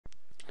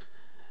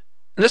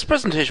In this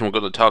presentation, we're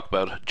going to talk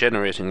about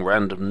generating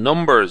random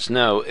numbers.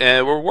 Now,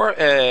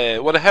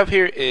 what I have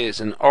here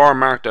is an R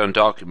Markdown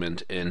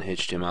document in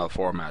HTML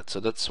format, so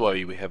that's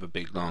why we have a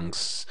big long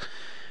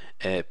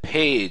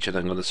page, and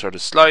I'm going to sort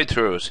of slide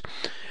through it.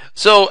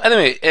 So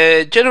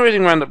anyway,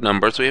 generating random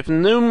numbers, we have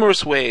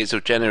numerous ways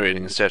of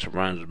generating a set of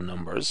random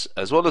numbers,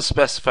 as well as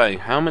specifying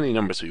how many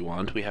numbers we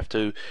want.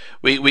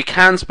 We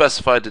can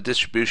specify the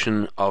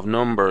distribution of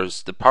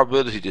numbers, the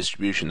probability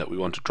distribution that we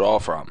want to draw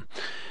from.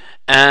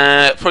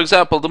 For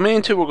example, the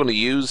main two we're going to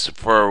use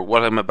for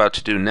what I'm about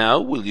to do now,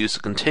 we'll use the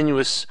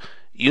continuous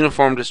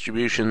uniform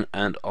distribution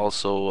and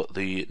also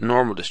the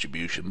normal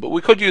distribution. But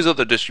we could use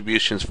other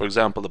distributions, for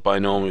example, the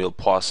binomial,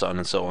 Poisson,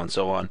 and so on and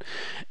so on.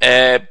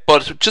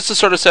 But just to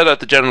sort of set out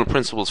the general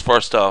principles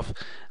first off,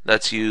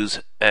 let's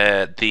use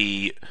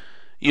the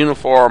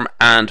uniform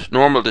and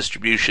normal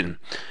distribution.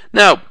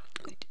 Now,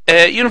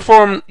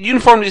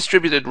 uniformly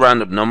distributed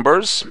random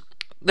numbers.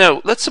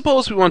 Now, let's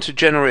suppose we want to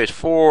generate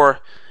four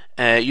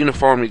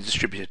uniformly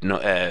distributed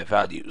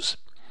values.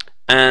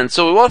 And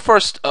so what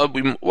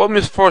we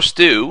must first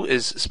do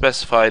is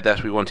specify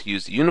that we want to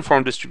use the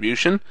uniform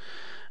distribution,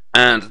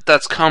 and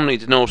that's commonly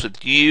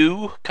denoted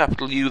U,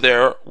 capital U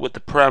there, with the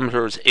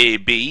parameters A,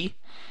 B,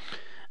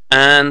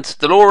 and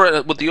the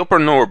lower with the upper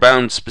and lower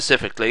bound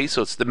specifically,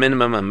 so it's the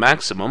minimum and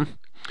maximum.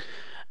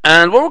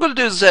 And what we're going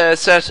to do is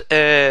set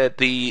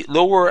the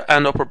lower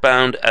and upper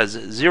bound as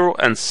 0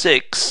 and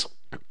 6,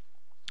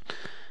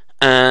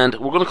 and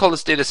we're going to call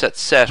this data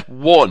set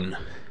 1.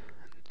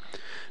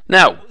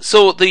 Now,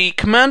 so the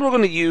command we're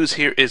going to use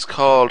here is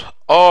called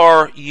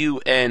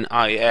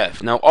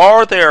RUNIF. Now,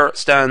 R there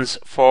stands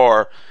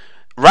for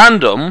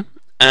random,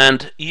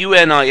 and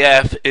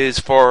UNIF is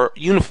for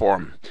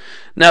uniform.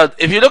 Now,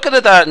 if you look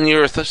at that and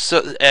you're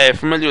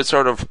familiar with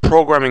sort of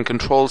programming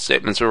control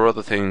statements or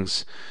other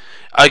things,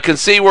 I can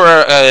see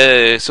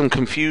where some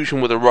confusion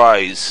would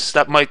arise.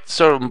 That might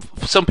some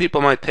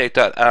people might take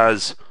that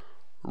as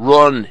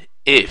run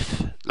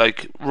if,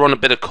 like run a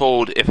bit of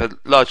code if a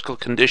logical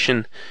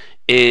condition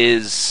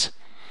is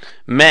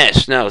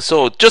met. Now,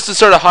 so just to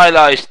sort of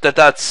highlight that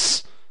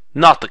that's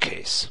not the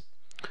case.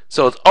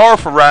 So it's R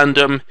for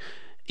random,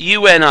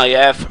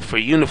 UNIF for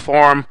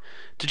uniform,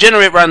 to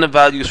generate random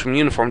values from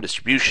uniform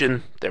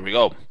distribution. There we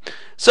go.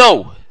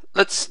 So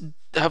let's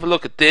have a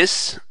look at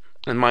this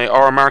in my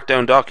R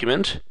Markdown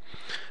document.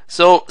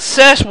 So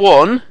set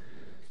 1.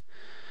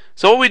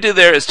 So what we do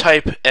there is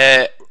type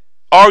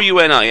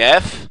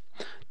RUNIF,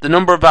 the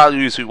number of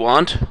values we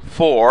want,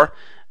 4,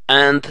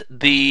 and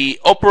the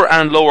upper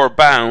and lower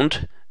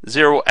bound,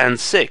 0 and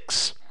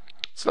 6.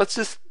 So let's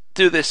just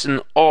do this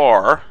in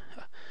R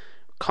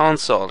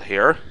console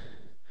here.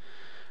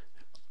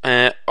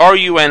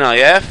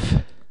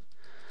 RUNIF,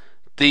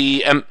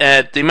 the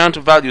amount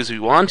of values we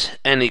want,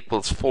 n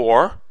equals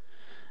 4,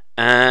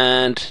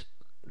 and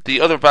the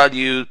other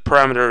value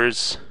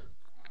parameters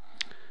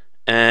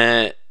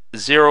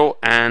 0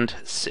 and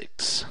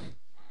 6.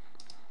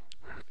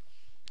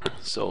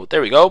 So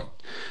there we go.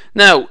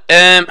 Now,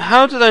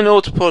 how did I know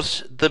to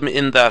put them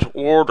in that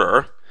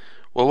order?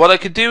 Well, what I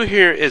could do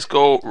here is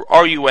go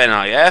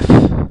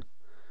RUNIF,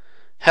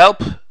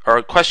 help,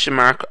 or question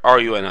mark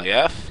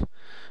RUNIF.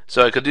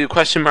 So I could do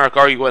question mark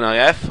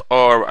RUNIF,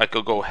 or I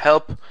could go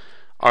help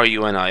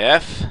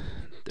RUNIF.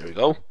 There we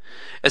go.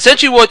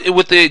 Essentially,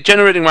 with the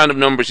generating random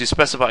numbers, you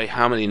specify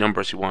how many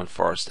numbers you want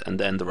first, and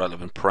then the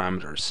relevant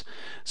parameters.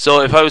 So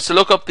if I was to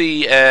look up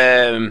the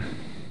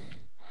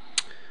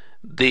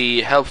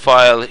help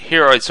file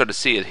here, I'd sort of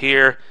see it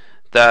here,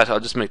 that I'll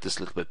just make this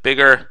a little bit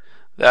bigger,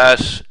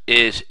 that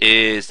it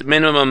is the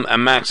minimum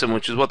and maximum,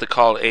 which is what they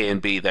call A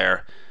and B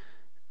there.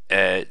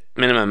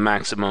 Minimum and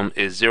maximum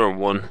is 0 and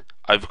 1.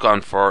 I've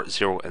gone for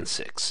 0 and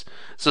 6.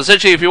 So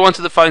essentially, if you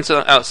wanted to find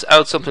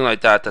out something like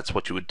that, that's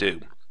what you would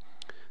do.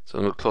 So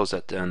I'm going to close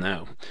that down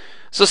now.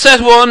 So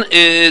set 1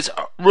 is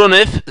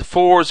runif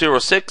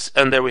 406,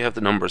 and there we have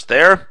the numbers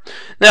there.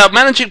 Now,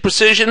 managing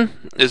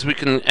precision is we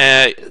can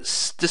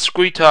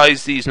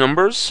discretize these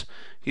numbers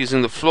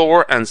using the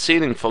floor and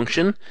ceiling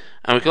function,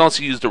 and we can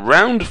also use the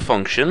round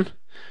function.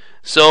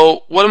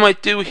 So what I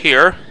might do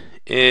here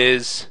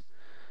is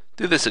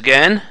do this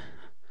again.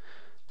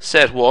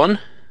 Set 1.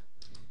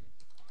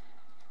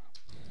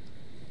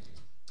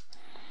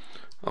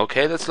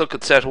 Okay, let's look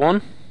at set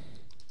 1.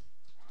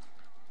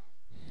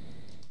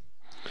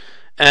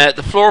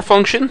 The floor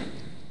function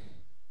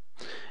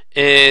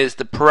is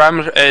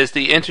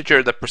the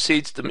integer that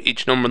precedes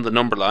each number in the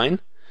number line.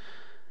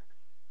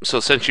 So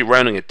essentially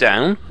rounding it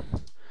down.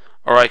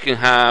 Or I can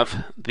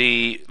have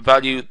the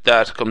value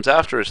that comes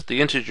after it, the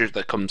integer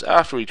that comes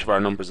after each of our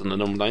numbers in the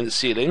number line, the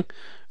ceiling.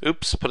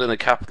 Oops, put in a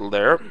capital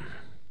there.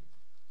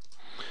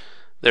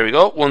 There we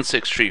go,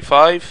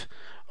 1635.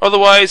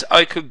 Otherwise,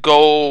 I could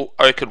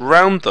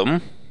round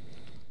them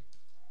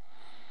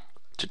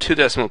to 2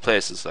 decimal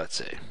places, let's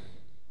say.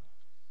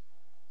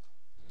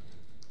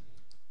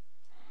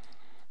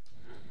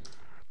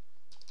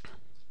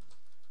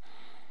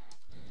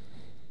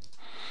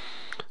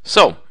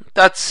 So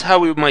that's how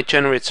we might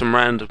generate some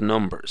random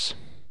numbers.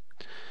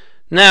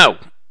 Now,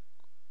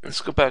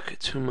 let's go back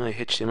to my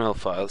HTML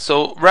file.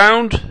 So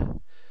round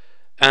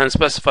and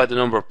specify the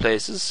number of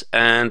places,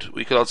 and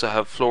we could also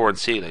have floor and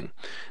ceiling.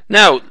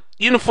 Now,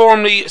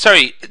 normally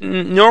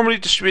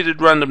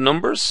distributed random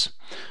numbers,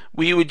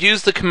 we would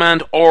use the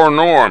command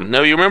rnorm.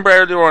 Now, you remember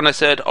earlier on I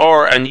said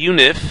r and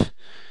unif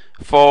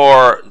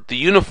for the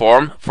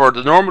uniform. For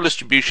the normal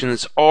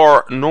distributions,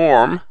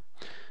 rnorm.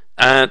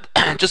 And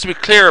just to be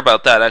clear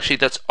about that, actually,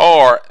 that's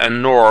R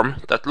and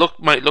norm. That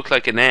might look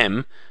like an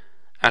M.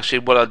 Actually,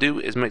 what I'll do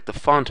is make the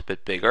font a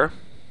bit bigger.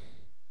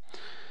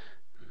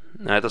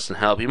 Now, it doesn't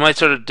help. You might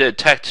sort of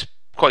detect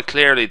quite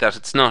clearly that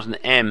it's not an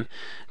M,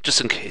 just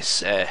in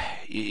case.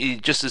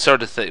 Just to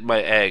sort of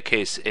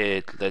case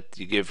that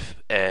you give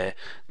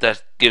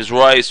that gives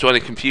rise to any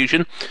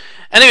confusion.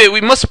 Anyway, we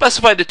must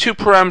specify the two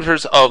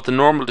parameters of the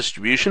normal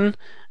distribution.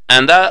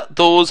 And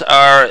those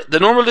are the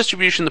normal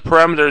distribution. The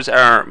parameters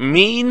are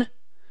mean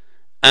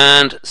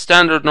and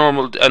standard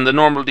normal, and the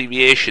normal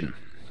deviation.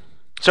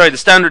 Sorry, the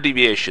standard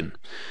deviation.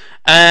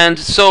 And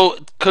so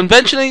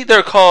conventionally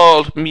they're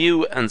called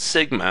mu and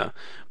sigma,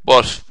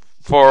 but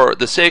for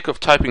the sake of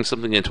typing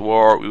something into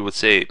R, we would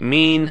say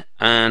mean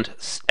and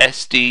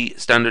SD,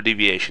 standard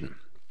deviation.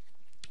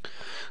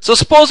 So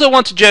suppose I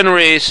want to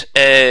generate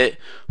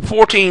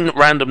 14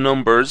 random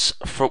numbers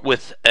from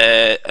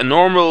the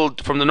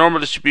normal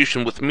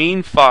distribution with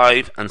mean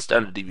 5 and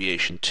standard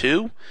deviation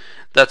 2.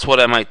 That's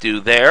what I might do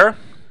there.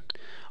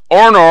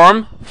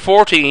 Rnorm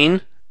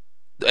 14,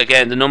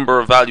 again the number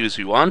of values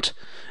we want.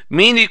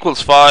 Mean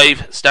equals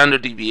 5,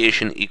 standard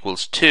deviation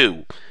equals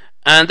 2.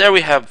 And there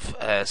we have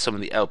some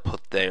of the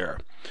output there.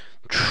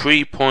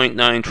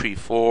 3.934,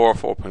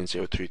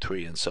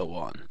 4.033, and so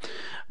on.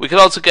 We could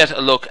also get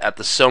a look at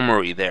the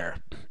summary there,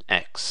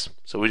 x.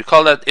 So we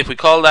call that,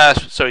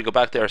 go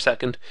back there a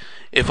second.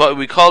 If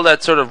we call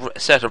that sort of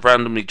set of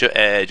randomly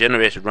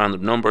generated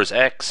random numbers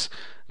x,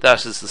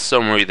 that is the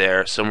summary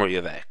there, summary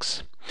of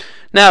x.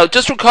 Now,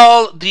 just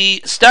recall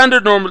the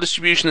standard normal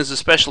distribution is a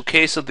special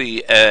case of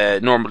the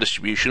normal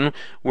distribution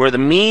where the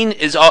mean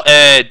is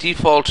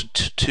defaulted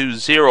to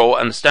 0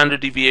 and the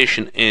standard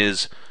deviation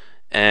is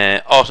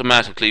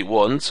automatically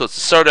 1. So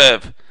it's sort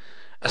of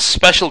a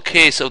special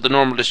case of the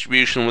normal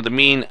distribution where the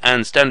mean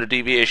and standard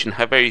deviation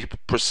have very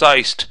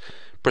precise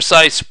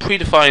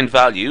predefined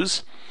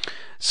values.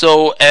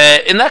 So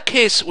in that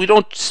case we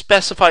don't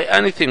specify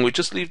anything, we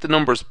just leave the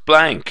numbers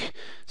blank.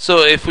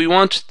 So if we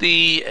want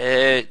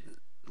the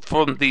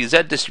from the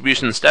z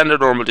distribution, standard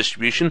normal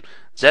distribution,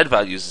 z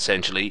values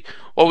essentially,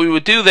 what we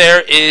would do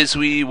there is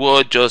we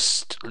would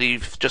just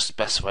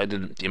specify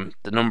the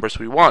numbers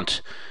we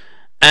want.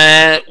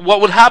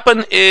 What would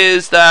happen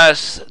is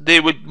that they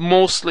would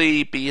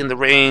mostly be in the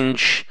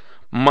range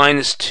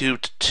 -2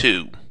 to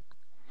 2,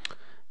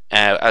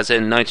 as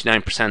in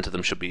 99% of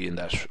them should be in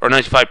that, or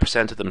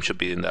 95% of them should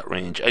be in that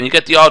range. And you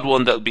get the odd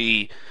one that'll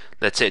be,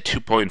 let's say,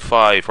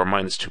 2.5 or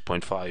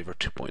 -2.5 or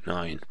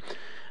 2.9.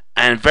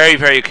 And very,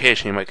 very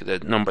occasionally you might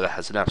get a number that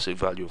has an absolute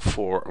value of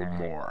 4 or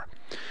more.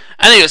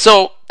 Anyway,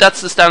 so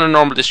that's the standard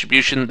normal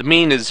distribution. The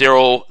mean is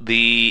 0,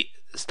 the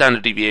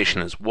standard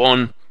deviation is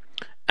 1.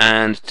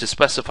 And to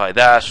specify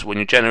that, when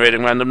you're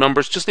generating random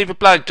numbers, just leave it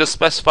blank. Just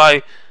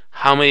specify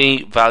how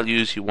many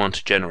values you want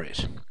to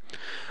generate.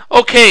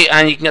 Okay,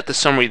 and you can get the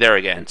summary there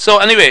again. So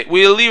anyway,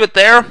 we'll leave it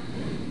there.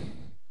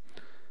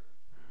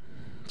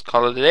 Let's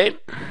call it a day.